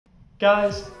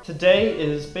Guys, today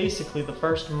is basically the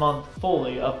first month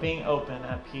fully of being open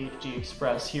at PhD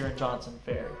Express here in Johnson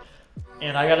Ferry.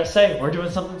 And I gotta say, we're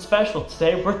doing something special.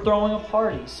 Today we're throwing a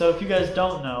party. So if you guys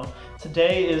don't know,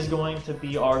 today is going to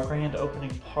be our grand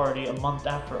opening party a month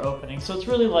after opening. So it's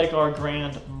really like our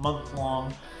grand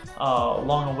month-long,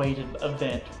 long-awaited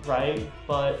event, right?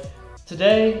 But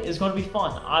today is going to be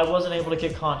fun. I wasn't able to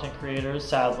get content creators,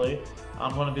 sadly.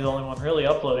 I'm going to be the only one really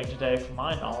uploading today from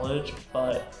my knowledge,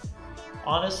 but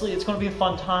honestly, it's going to be a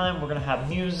fun time. We're going to have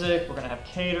music, we're going to have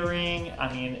catering.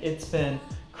 I mean, it's been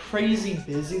crazy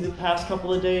busy the past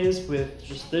couple of days with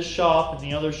just this shop and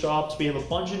the other shops. We have a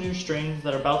bunch of new strains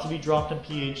that are about to be dropped in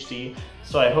PhD,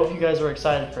 so I hope you guys are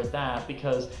excited for that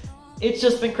because it's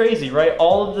just been crazy, right?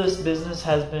 All of this business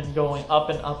has been going up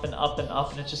and up and up and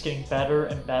up, and it's just getting better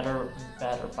and better and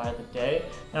better by the day.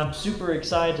 And I'm super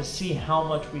excited to see how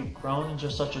much we've grown in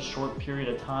just such a short period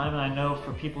of time. And I know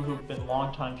for people who've been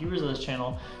longtime viewers of this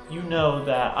channel, you know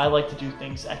that I like to do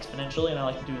things exponentially and I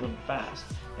like to do them fast.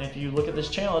 And if you look at this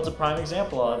channel, it's a prime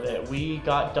example of it. We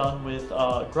got done with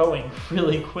growing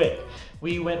really quick.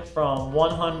 We went from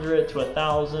 100 to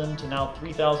 1,000 to now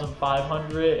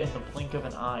 3,500 in the blink of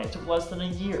an eye. It took less than a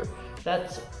year.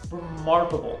 That's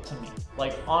remarkable to me.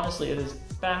 Like, honestly, it is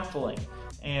baffling.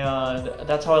 And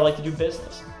that's how I like to do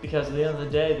business. Because at the end of the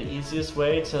day, the easiest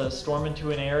way to storm into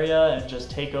an area and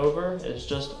just take over is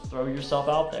just throw yourself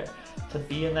out there. To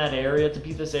be in that area, to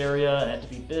be this area, and to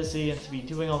be busy, and to be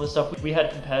doing all this stuff. We had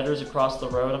competitors across the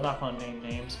road. I'm not going to name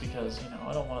names because, you know,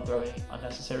 I don't want to throw any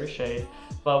unnecessary shade.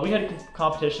 But we had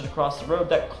competition across the road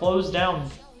that closed down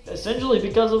essentially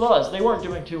because of us. They weren't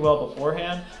doing too well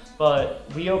beforehand,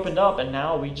 but we opened up and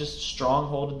now we just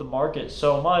strongholded the market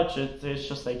so much, it's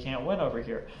just they can't win over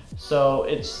here. So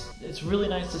it's really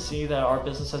nice to see that our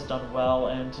business has done well,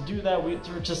 and to do that,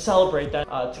 to celebrate that,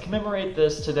 to commemorate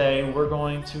this today, we're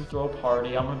going to throw a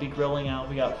party. I'm going to be grilling out.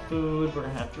 We got food, we're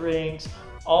going to have drinks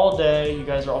all day. You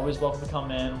guys are always welcome to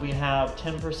come in. We have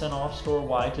 10% off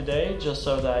store-wide today, just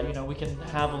so that, you know, we can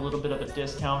have a little bit of a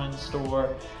discount in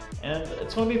store, and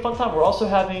it's going to be a fun time. We're also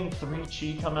having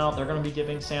 3Chi come out. They're going to be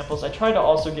giving samples. I tried to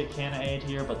also get Cannabis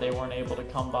here, but they weren't able to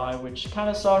come by, which kind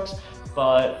of sucks,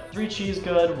 but 3Chi is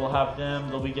good. We'll have them.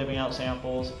 They'll be giving out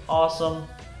samples. Awesome.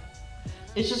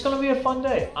 It's just going to be a fun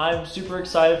day. I'm super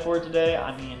excited for it today.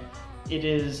 I mean, it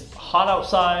is hot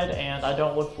outside and I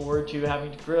don't look forward to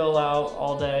having to grill out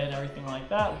all day and everything like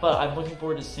that, but I'm looking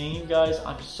forward to seeing you guys.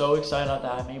 I'm so excited that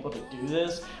I'm able to do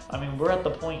this. I mean, we're at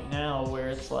the point now where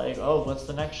it's like, oh, what's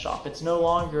the next shop? It's no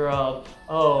longer of,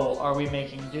 oh, are we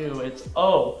making do? It's,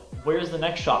 oh, where's the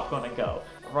next shop going to go?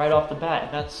 Right off the bat,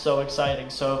 and that's so exciting.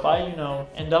 So if I, you know,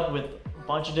 end up with a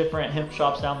bunch of different hemp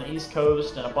shops down the East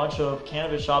Coast and a bunch of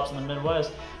cannabis shops in the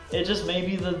Midwest, it just may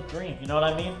be the dream, you know what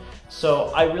I mean? So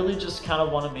I really just kind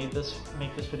of want to make this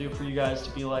video for you guys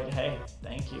to be like, hey,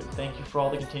 thank you for all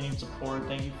the continued support,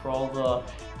 thank you for all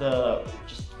the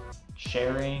just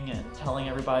sharing and telling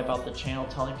everybody about the channel,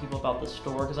 telling people about the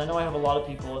store, because I know I have a lot of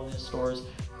people in these stores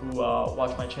who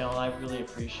watch my channel, and I really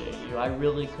appreciate you. I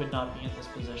really could not be in this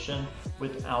position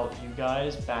without you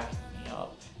guys backing me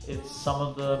up. It's some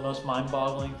of the most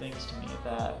mind-boggling things to me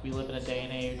that we live in a day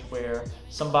and age where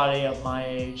somebody of my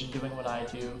age and doing what I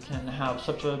do can have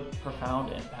such a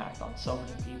profound impact on so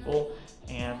many people,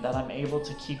 and that I'm able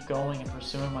to keep going and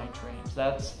pursuing my dreams.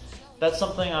 That's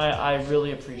something I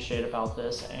really appreciate about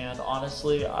this, and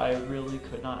honestly, I really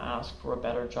could not ask for a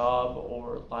better job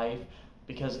or life,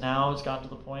 because now it's gotten to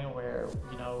the point where,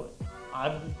 you know,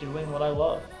 I'm doing what I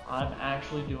love. I'm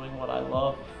actually doing what I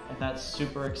love, and that's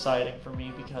super exciting for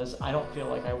me because I don't feel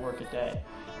like I work a day.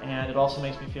 And it also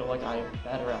makes me feel like I am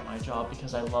better at my job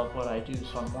because I love what I do,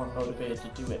 so I'm more motivated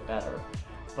to do it better.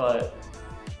 But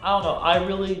I don't know, I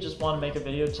really just want to make a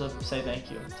video to say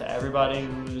thank you to everybody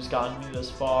who's gotten me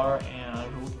this far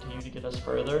and who will continue to get us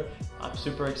further. I'm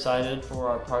super excited for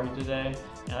our party today,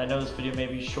 and I know this video may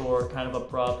be short, kind of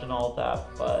abrupt and all of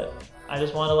that, but I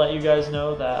just want to let you guys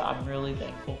know that I'm really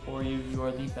thankful for you. You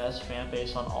are the best fan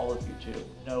base on all of YouTube,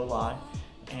 no lie.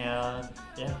 And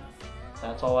yeah,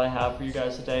 that's all I have for you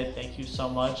guys today. Thank you so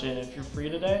much, and if you're free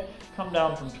today, come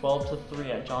down from 12 to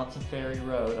 3 at Johnson Ferry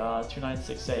Road,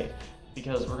 2968.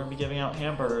 Because we're going to be giving out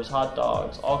hamburgers, hot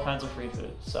dogs, all kinds of free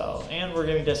food. So, and we're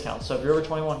giving discounts. So if you're over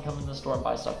 21, come in the store and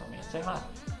buy stuff from me and say hi.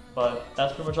 But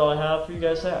that's pretty much all I have for you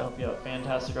guys today. I hope you have a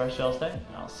fantastic rest of y'all's day,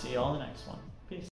 and I'll see you all in the next one.